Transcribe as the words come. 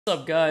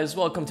What's up guys,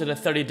 welcome to the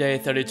 30-day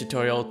 30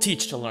 tutorial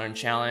teach to learn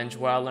challenge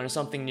where I learn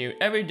something new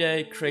every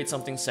day, create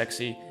something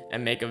sexy,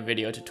 and make a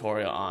video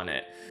tutorial on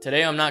it.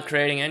 Today I'm not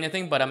creating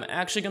anything, but I'm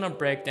actually gonna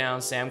break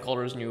down Sam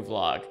Kolder's new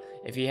vlog.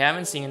 If you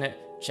haven't seen it,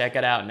 check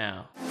it out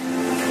now.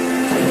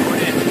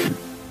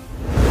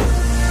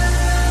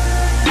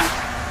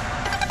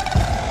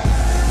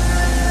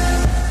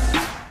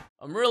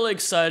 I'm really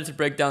excited to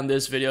break down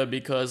this video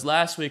because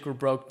last week we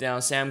broke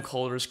down Sam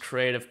Kolder's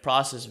creative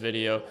process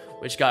video,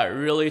 which got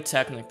really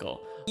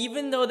technical.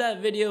 Even though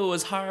that video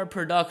was higher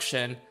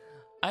production,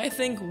 I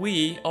think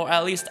we, or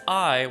at least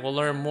I, will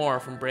learn more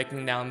from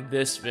breaking down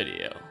this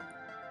video.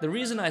 The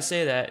reason I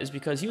say that is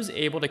because he was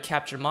able to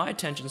capture my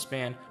attention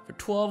span for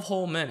 12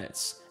 whole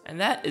minutes, and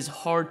that is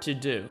hard to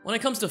do. When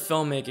it comes to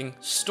filmmaking,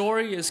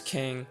 story is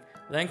king,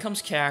 then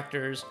comes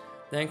characters,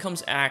 then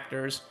comes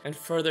actors, and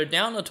further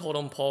down the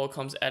totem pole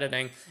comes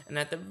editing, and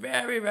at the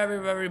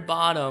very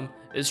bottom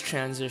is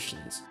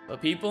transitions. But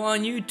people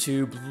on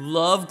YouTube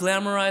love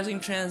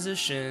glamorizing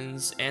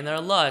transitions, and they're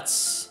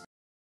LUTs.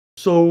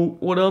 So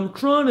what I'm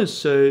trying to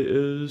say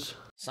is,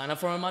 sign up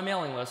for my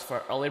mailing list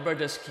for early bird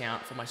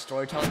discount for my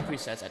storytelling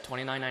presets at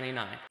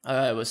 $29.99.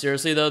 Alright, but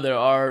seriously though, there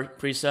are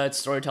presets,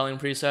 storytelling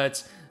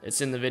presets.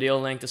 It's in the video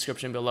link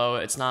description below.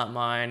 It's not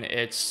mine,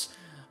 it's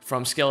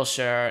from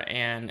Skillshare,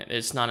 and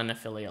it's not an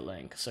affiliate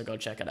link, so go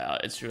check it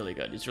out. It's really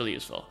good. It's really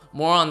useful.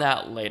 More on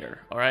that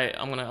later. All right,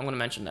 I'm gonna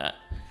mention that.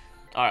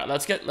 All right,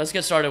 let's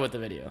get started with the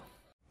video.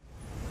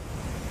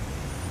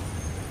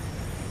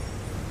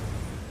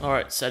 All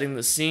right, setting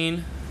the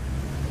scene.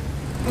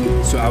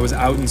 So I was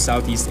out in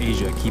Southeast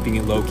Asia, keeping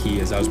it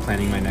low-key as I was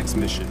planning my next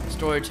mission.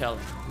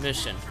 Storytelling,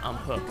 mission, I'm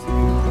hooked.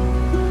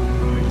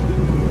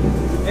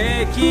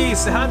 Hey,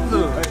 Keith,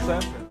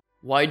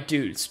 White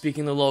dude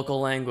speaking the local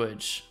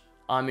language.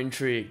 I'm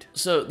intrigued.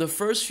 So the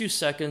first few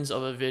seconds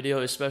of a video,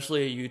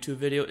 especially a YouTube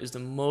video, is the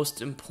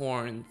most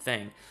important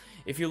thing.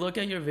 If you look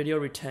at your video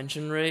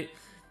retention rate,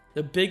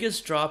 the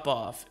biggest drop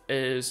off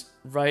is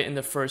right in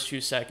the first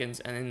few seconds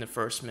and in the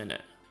first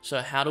minute.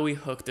 So how do we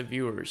hook the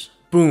viewers?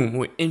 Boom,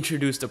 we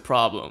introduce the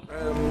problem.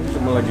 I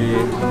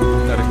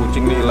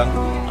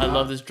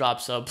love this drop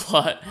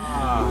subplot.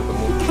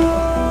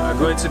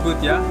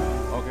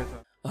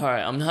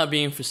 Alright, I'm not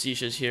being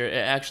facetious here. It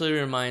actually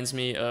reminds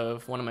me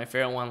of one of my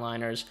favorite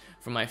one-liners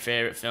from my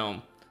favorite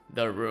film,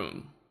 The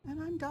Room.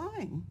 And I'm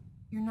dying.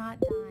 You're not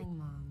dying,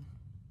 Mom.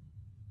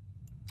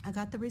 I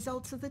got the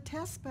results of the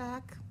test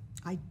back.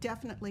 I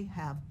definitely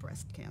have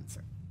breast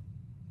cancer.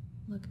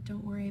 Look,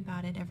 don't worry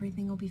about it.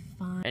 Everything will be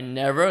fine. And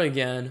never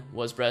again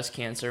was breast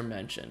cancer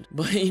mentioned.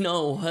 But you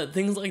know what?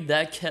 Things like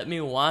that kept me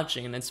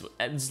watching, and it's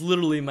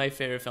literally my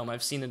favorite film.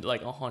 I've seen it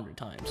like 100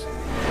 times.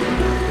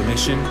 The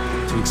mission,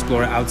 to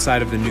explore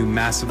outside of the new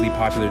massively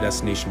popular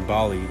destination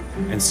Bali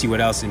and see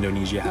what else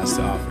Indonesia has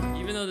to offer.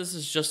 Even though this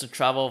is just a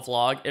travel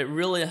vlog, it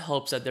really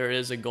helps that there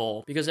is a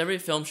goal, because every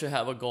film should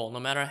have a goal, no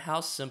matter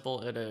how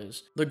simple it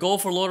is. The goal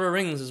for Lord of the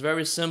Rings is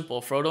very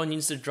simple. Frodo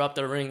needs to drop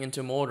the ring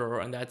into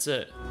Mordor, and that's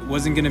it. It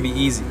wasn't going to be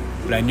easy,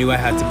 but I knew I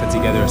had to put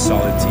together a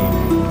solid team.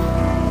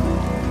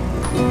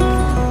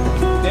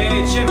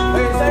 Hey, Chip.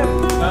 Hey, Sam.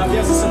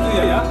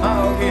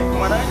 Okay.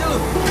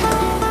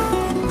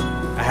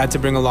 I had to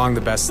bring along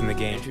the best in the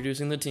game.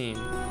 Introducing the team.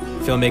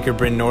 Filmmaker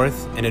Bryn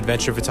North and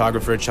adventure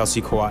photographer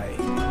Chelsea Kauai.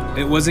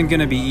 It wasn't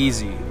gonna be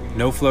easy.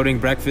 No floating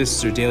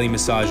breakfasts or daily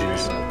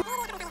massages.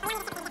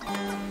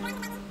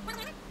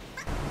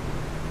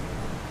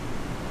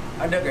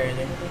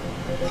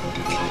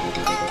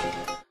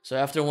 So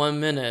after 1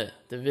 minute,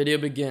 the video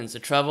begins. The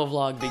travel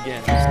vlog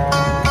begins.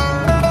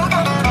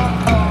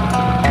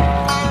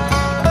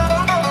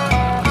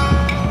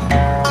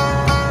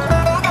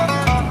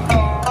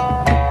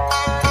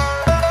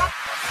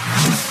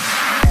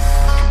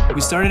 We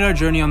started our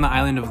journey on the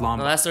island of In the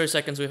Lombok. last 30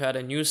 seconds, we've had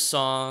a new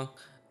song,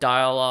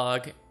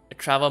 dialogue, a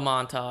travel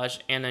montage,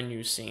 and a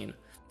new scene.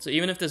 So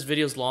even if this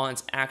video is long,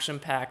 it's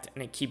action-packed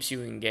and it keeps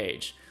you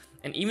engaged.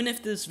 And even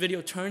if this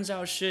video turns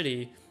out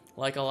shitty,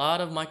 like a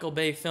lot of Michael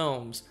Bay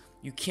films,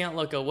 you can't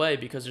look away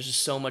because there's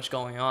just so much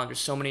going on. There's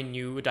so many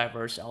new,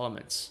 diverse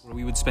elements.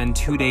 We would spend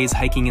 2 days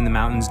hiking in the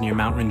mountains near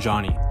Mount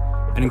Rinjani,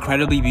 an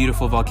incredibly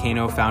beautiful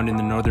volcano found in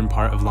the northern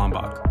part of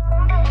Lombok.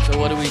 So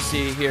what do we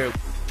see here?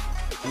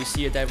 We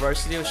see a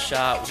diversity of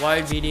shot,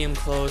 wide, medium,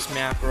 close,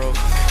 macro.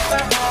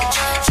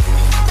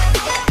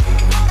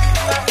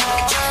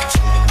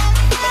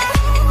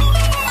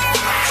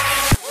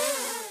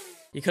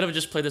 He could have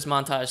just played this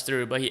montage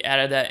through, but he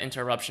added that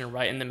interruption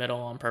right in the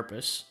middle on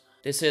purpose.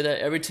 They say that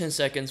every 10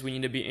 seconds we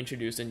need to be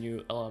introduced a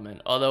new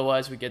element,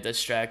 otherwise we get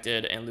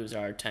distracted and lose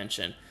our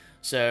attention.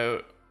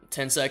 So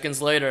 10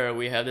 seconds later,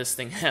 we have this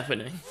thing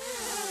happening.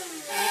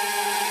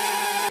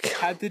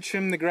 Had to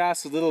trim the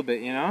grass a little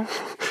bit, you know?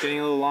 It's getting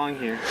a little long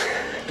here.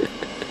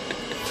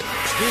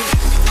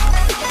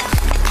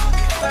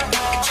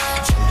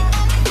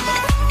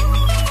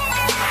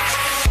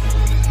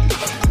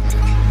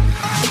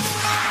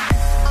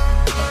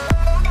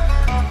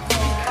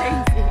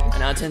 And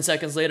now 10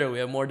 seconds later, we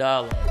have more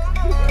dialogue.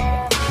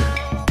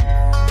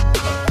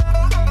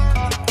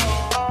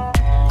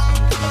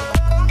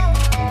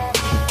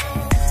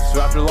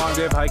 long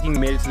day of hiking,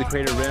 made it to the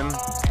crater rim,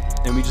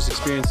 and we just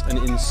experienced an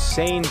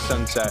insane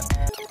sunset.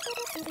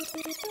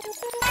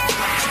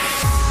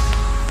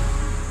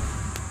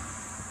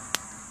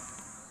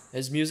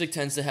 His music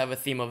tends to have a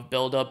theme of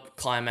build-up,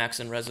 climax,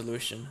 and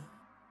resolution.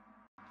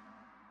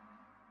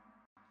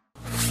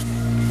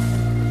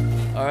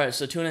 Alright,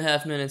 so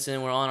 2.5 minutes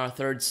in, we're on our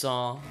third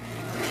song.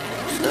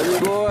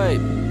 Steady boy,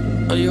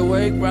 are you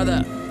awake,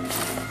 brother?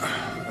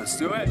 Let's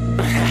do it.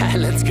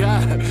 Let's go.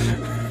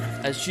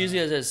 As cheesy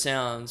as it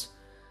sounds,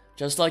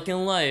 just like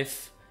in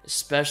life,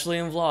 especially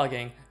in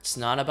vlogging, it's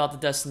not about the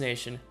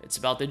destination, it's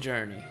about the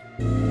journey.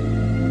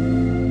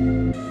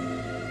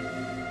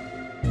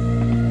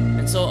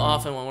 And so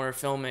often when we're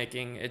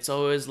filmmaking, it's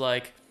always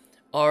like,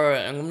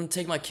 alright, I'm gonna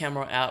take my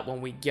camera out when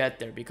we get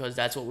there because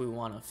that's what we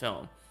want to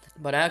film.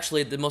 But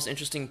actually, the most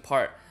interesting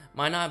part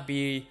might not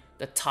be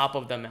the top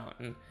of the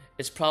mountain,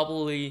 it's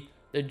probably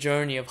the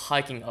journey of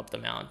hiking up the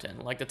mountain.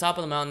 Like, the top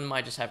of the mountain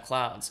might just have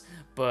clouds,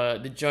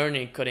 but the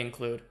journey could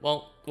include,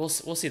 well, we'll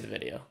see the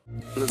video.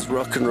 Let's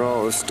rock and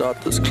roll. Let's start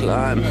this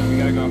climb. We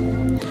gotta go.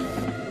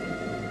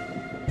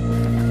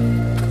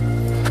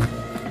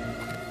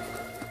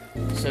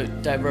 So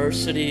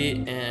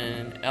diversity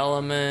in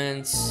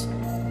elements,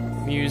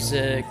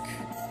 music,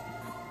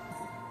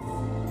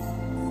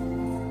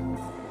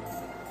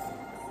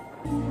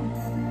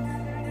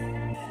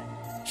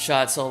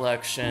 shot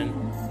selection,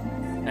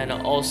 and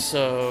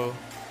also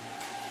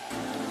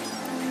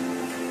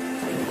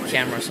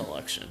camera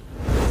selection.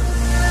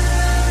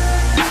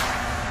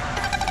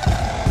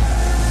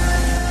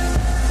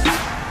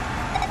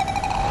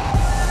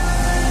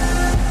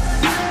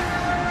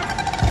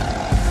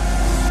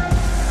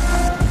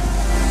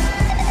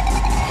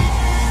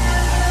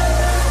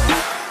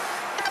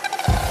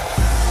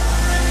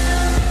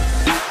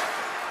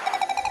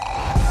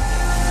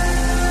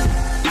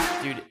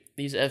 Dude,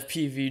 these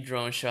FPV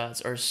drone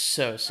shots are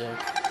so sick.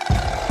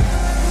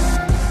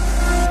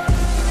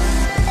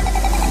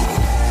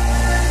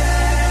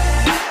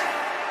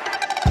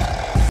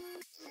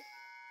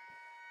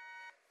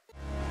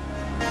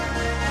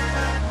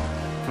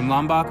 From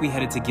Lombok, we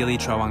headed to Gili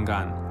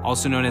Trawangan,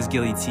 also known as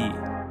Gili T,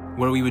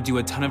 where we would do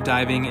a ton of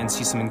diving and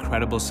see some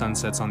incredible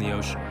sunsets on the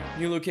ocean.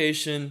 New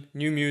location,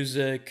 new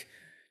music,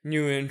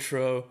 new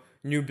intro,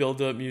 new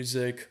build-up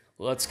music.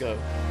 Let's go.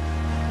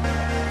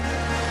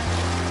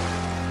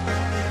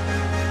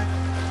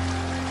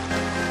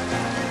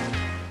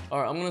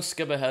 Alright, I'm gonna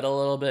skip ahead a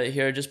little bit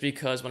here just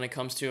because when it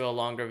comes to a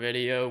longer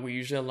video, we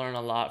usually learn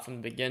a lot from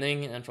the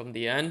beginning and from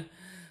the end.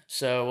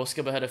 So we'll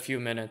skip ahead a few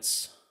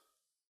minutes.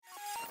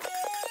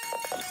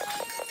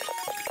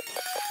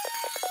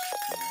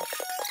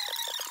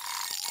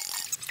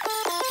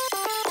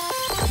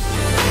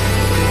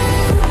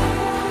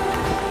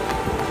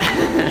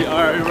 We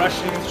are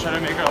rushing to try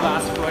to make our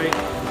last flight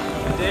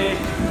of the day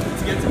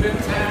to get to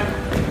Bimtam,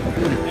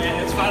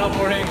 and it's final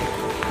boarding.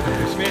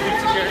 We just made it to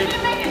security,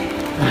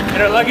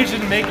 and our luggage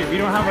didn't make it. We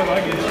don't have our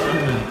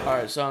luggage.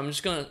 Alright, so I'm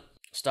just gonna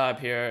stop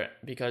here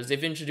because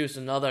they've introduced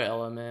another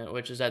element,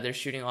 which is that they're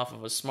shooting off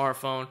of a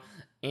smartphone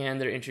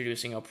and they're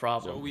introducing a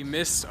problem. So we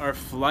missed our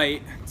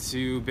flight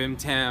to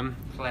Bimtam.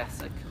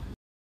 Classic.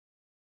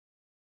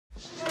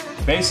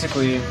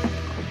 Basically,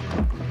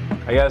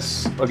 I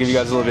guess I'll give you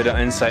guys a little bit of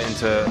insight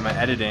into my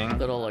editing.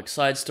 Little like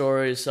side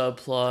story,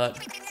 subplot.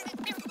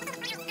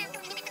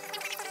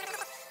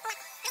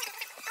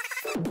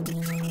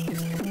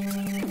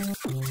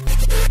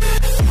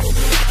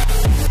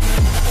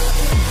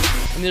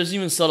 And there's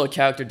even subtle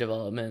character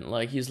development,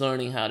 like he's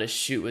learning how to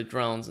shoot with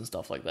drones and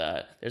stuff like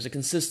that. There's a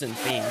consistent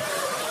theme.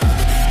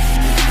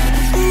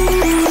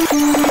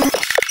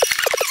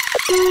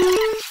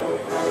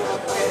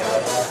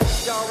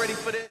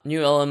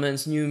 New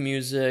elements, new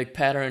music,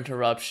 pattern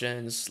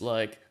interruptions,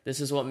 like this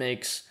is what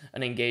makes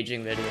an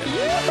engaging video.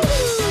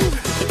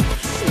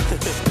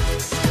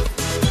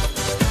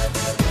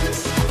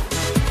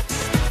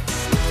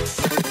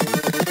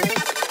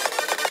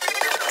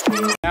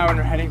 Now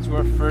we're heading to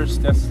our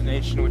first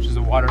destination, which is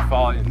a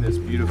waterfall in this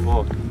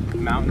beautiful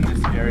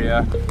mountainous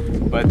area.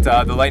 But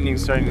the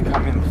lightning's starting to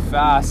come in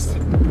fast,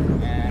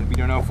 and we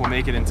don't know if we'll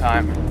make it in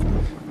time.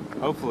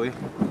 Hopefully.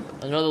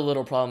 Another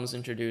little problem is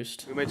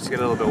introduced. We might just get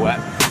a little bit wet.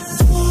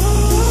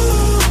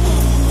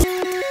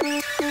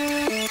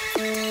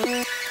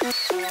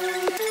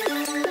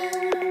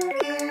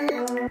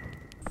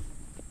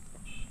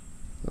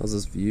 How's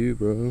this view,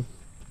 bro?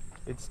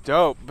 It's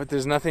dope, but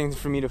there's nothing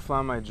for me to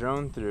fly my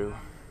drone through.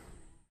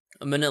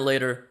 A minute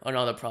later,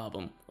 another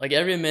problem. Like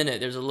every minute,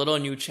 there's a little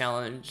new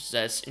challenge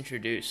that's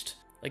introduced.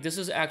 Like this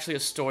is actually a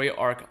story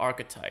arc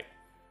archetype.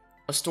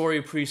 A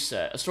story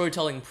preset, a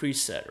storytelling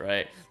preset,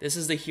 right? This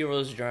is the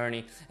hero's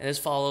journey, and this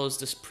follows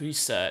this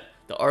preset,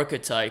 the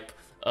archetype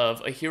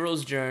of a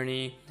hero's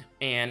journey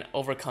and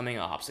overcoming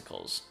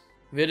obstacles.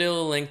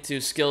 Video link to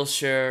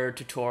Skillshare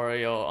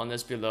tutorial on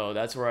this below.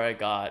 That's where I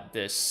got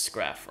this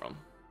graph from.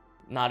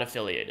 Not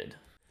affiliated.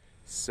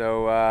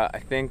 So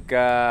I think,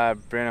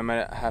 Bryn, I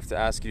might have to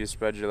ask you to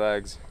spread your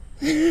legs.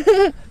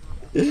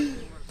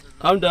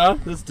 I'm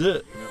down. Let's do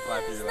it. You gonna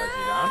fly through your legs?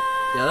 You down?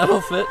 Yeah,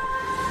 that'll fit.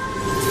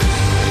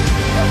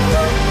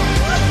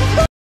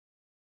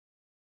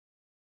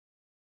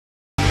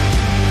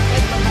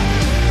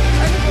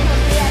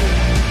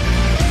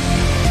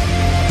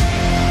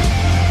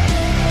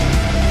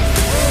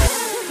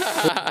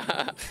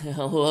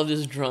 I love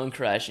this drone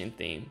crashing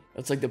theme.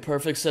 It's like the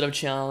perfect set of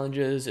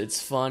challenges.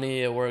 It's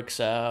funny, it works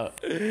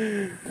out.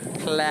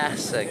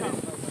 Classic.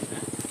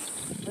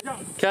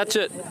 Catch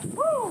it. As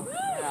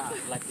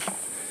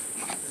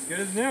good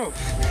as new.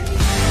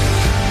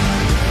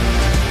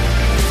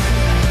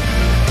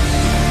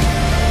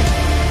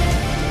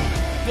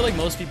 I feel like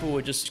most people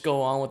would just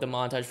go on with the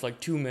montage for like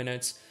 2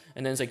 minutes,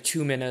 and then it's like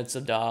 2 minutes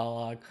of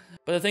dialogue.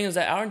 But the thing is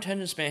that our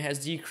attention span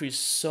has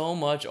decreased so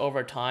much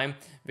over time.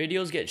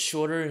 Videos get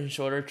shorter and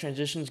shorter,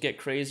 transitions get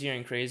crazier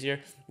and crazier.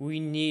 We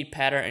need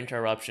pattern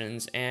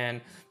interruptions,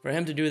 and for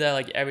him to do that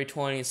like every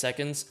 20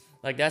 seconds,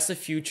 like that's the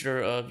future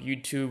of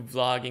YouTube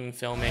vlogging,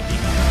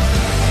 filmmaking.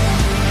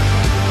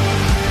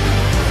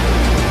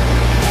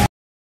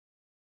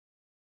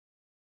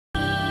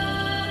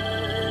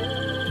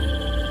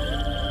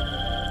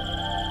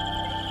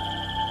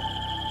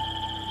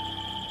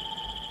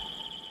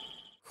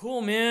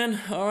 Cool, man.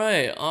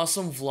 Alright,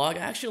 awesome vlog.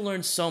 I actually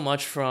learned so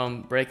much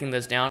from breaking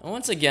this down. And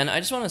once again, I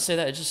just want to say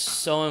that it's just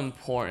so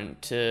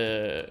important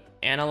to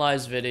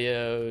analyze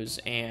videos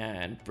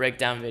and break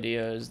down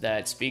videos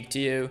that speak to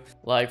you.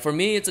 Like for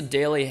me, it's a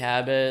daily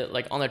habit.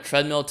 Like on the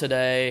treadmill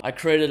today, I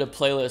created a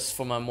playlist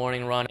for my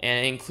morning run,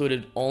 and it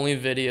included only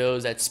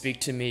videos that speak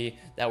to me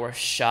that were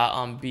shot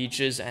on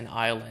beaches and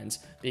islands,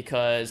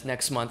 because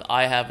next month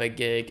I have a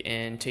gig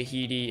in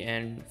Tahiti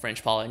and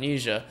French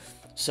Polynesia.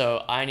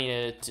 So I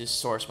needed to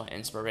source my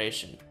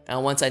inspiration.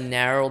 And once I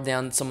narrowed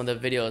down some of the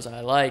videos I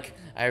like,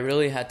 I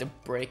really had to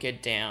break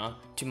it down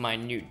to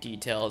minute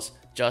details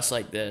just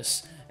like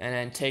this, and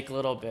then take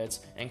little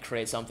bits and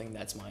create something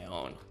that's my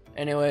own.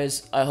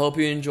 Anyways, I hope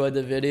you enjoyed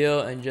the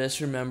video, and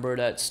just remember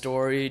that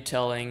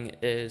storytelling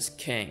is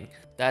king.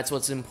 That's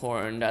what's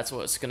important. That's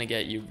what's gonna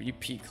get you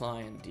repeat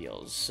client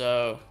deals.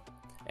 So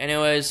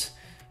anyways,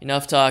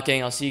 enough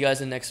talking. I'll see you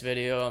guys in the next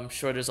video. I'm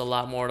sure there's a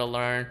lot more to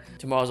learn.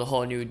 Tomorrow's a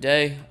whole new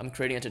day. I'm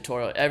creating a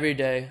tutorial every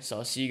day, so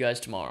I'll see you guys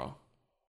tomorrow.